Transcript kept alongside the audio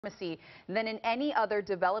pharmacy than in any other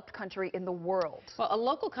developed country in the world. Well, a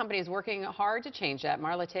local company is working hard to change that.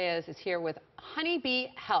 Marla Tejas is here with Honeybee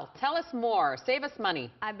Health. Tell us more. Save us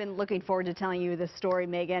money. I've been looking forward to telling you this story,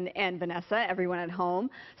 Megan and Vanessa, everyone at home.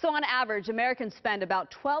 So on average, Americans spend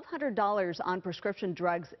about $1,200 on prescription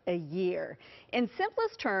drugs a year. In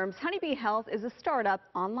simplest terms, Honeybee Health is a startup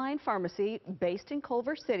online pharmacy based in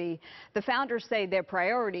Culver City. The founders say their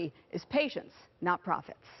priority is patients, not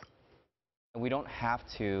profits. We don't have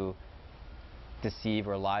to deceive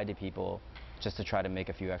or lie to people just to try to make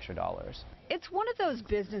a few extra dollars. It's one of those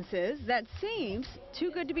businesses that seems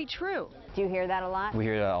too good to be true. Do you hear that a lot? We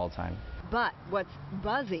hear that all the time. But what's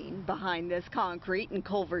buzzing behind this concrete in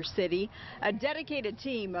Culver City? A dedicated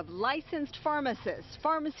team of licensed pharmacists,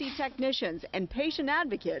 pharmacy technicians, and patient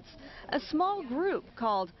advocates. A small group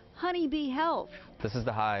called Honeybee Health. This is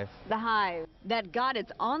the Hive. The Hive that got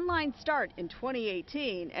its online start in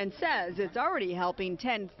 2018 and says it's already helping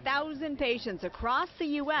 10,000 patients across the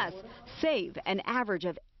U.S. save an average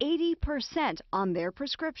of 80% on their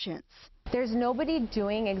prescriptions. There's nobody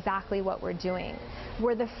doing exactly what we're doing.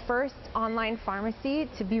 We're the first online pharmacy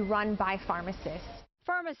to be run by pharmacists.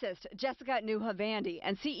 Pharmacist Jessica Nuhavandi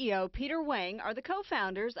and CEO Peter Wang are the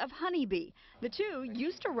co-founders of Honeybee. The two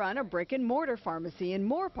used to run a brick-and-mortar pharmacy in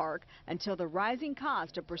Moore Park until the rising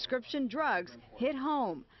cost of prescription drugs hit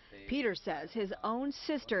home. Peter says his own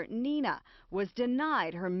sister, Nina, was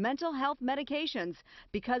denied her mental health medications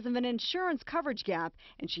because of an insurance coverage gap,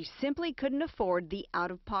 and she simply couldn't afford the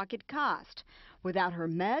out-of-pocket cost. Without her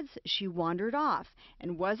meds, she wandered off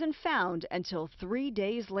and wasn't found until 3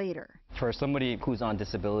 days later. For somebody who's on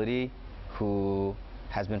disability, who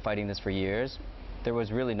has been fighting this for years, there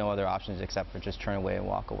was really no other options except for just turn away and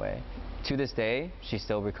walk away. To this day, she's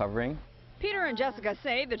still recovering. Peter and Jessica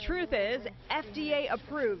say the truth is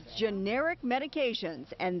FDA-approved generic medications,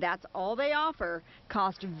 and that's all they offer,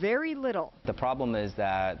 cost very little. The problem is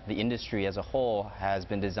that the industry as a whole has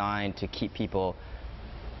been designed to keep people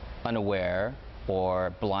unaware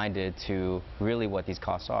or blinded to really what these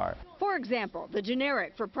costs are. For example, the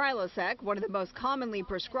generic for Prilosec, one of the most commonly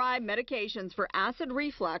prescribed medications for acid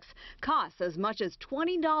reflux, costs as much as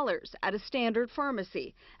 $20 at a standard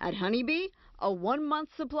pharmacy. At Honeybee, a 1-month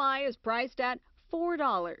supply is priced at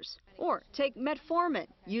 $4. Or take metformin,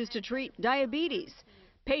 used to treat diabetes.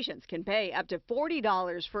 Patients can pay up to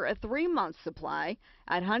 $40 for a 3-month supply.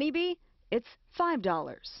 At Honeybee, it's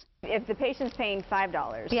 $5. If the patient's paying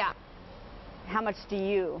 $5, Yeah, how much do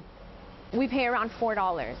you? we pay around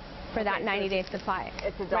 $4 for that 90-day supply.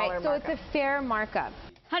 It's a dollar right, so markup. it's a fair markup.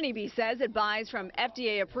 Honeybee says it buys from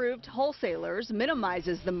FDA-approved wholesalers,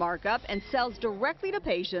 minimizes the markup, and sells directly to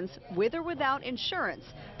patients with or without insurance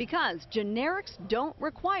because generics don't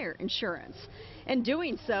require insurance. In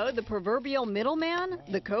doing so, the proverbial middleman,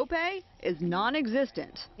 the copay, is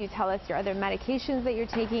non-existent. You tell us your other medications that you're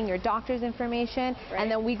taking, your doctor's information, and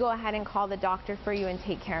then we go ahead and call the doctor for you and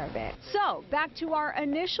take care of it. So, back to our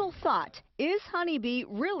initial thought. Is Honeybee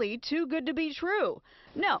really too good to be true?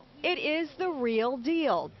 No, it is the real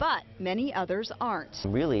deal, but many others aren't.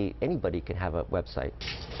 Really, anybody can have a website.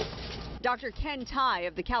 Dr. Ken Tai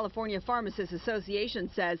of the California Pharmacists Association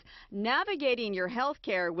says navigating your health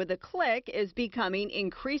care with a click is becoming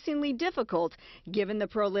increasingly difficult given the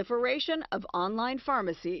proliferation of online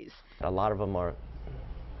pharmacies. A lot of them are,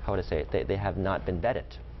 how would I say it, they have not been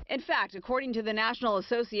vetted. In fact, according to the National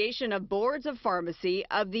Association of Boards of Pharmacy,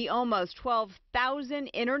 of the almost 12,000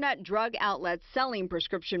 internet drug outlets selling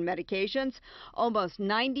prescription medications, almost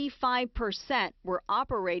 95% were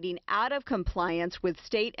operating out of compliance with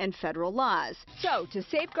state and federal laws. So, to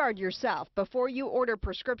safeguard yourself before you order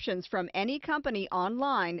prescriptions from any company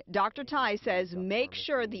online, Dr. Tai says make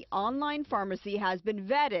sure the online pharmacy has been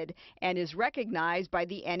vetted and is recognized by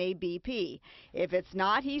the NABP. If it's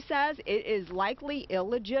not, he says, it is likely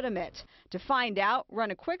illegitimate. To find out, run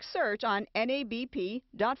a quick search on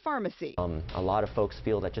nabp.pharmacy. A lot of folks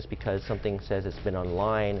feel that just because something says it's been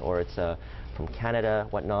online or it's from Canada,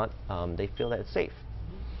 whatnot, they feel that it's safe.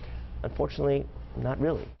 Unfortunately, not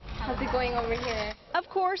really. How's it going over here? Of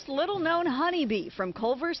course, little-known Honeybee from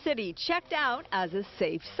Culver City checked out as a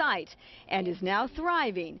safe site and is now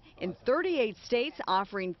thriving in 38 states,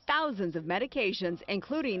 offering thousands of medications,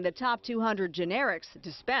 including the top 200 generics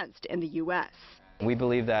dispensed in the U.S. We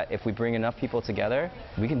believe that if we bring enough people together,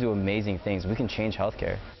 we can do amazing things. We can change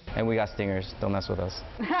healthcare. And we got stingers. Don't mess with us.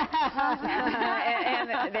 and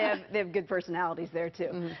they have good personalities there,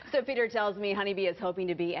 too. So Peter tells me Honeybee is hoping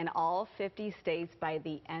to be in all 50 states by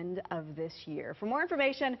the end of this year. For more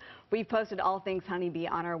information, we've posted all things Honeybee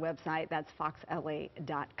on our website. That's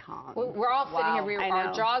foxla.com. Well, we're all sitting here.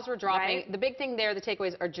 Our jaws were dropping. Right? The big thing there, the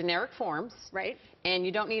takeaways are generic forms. Right. And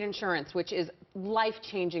you don't need insurance, which is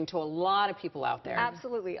life-changing to a lot of people out there.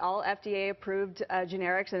 Absolutely. All FDA-approved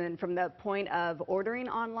generics, and then from the point of ordering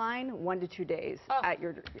online, 1 to 2 days at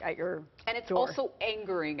your And it's door. also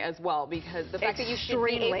angering as well, because the fact that you should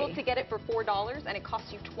be able to get it for $4 and it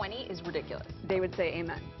costs you $20 is ridiculous. They would say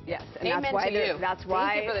amen. Yes. And Amen that's why to you. That's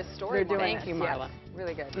why Thank you for this story, they're doing Thank you, this. Marla. Yes.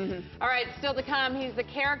 Really good. All right, still to come, he's the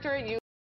character you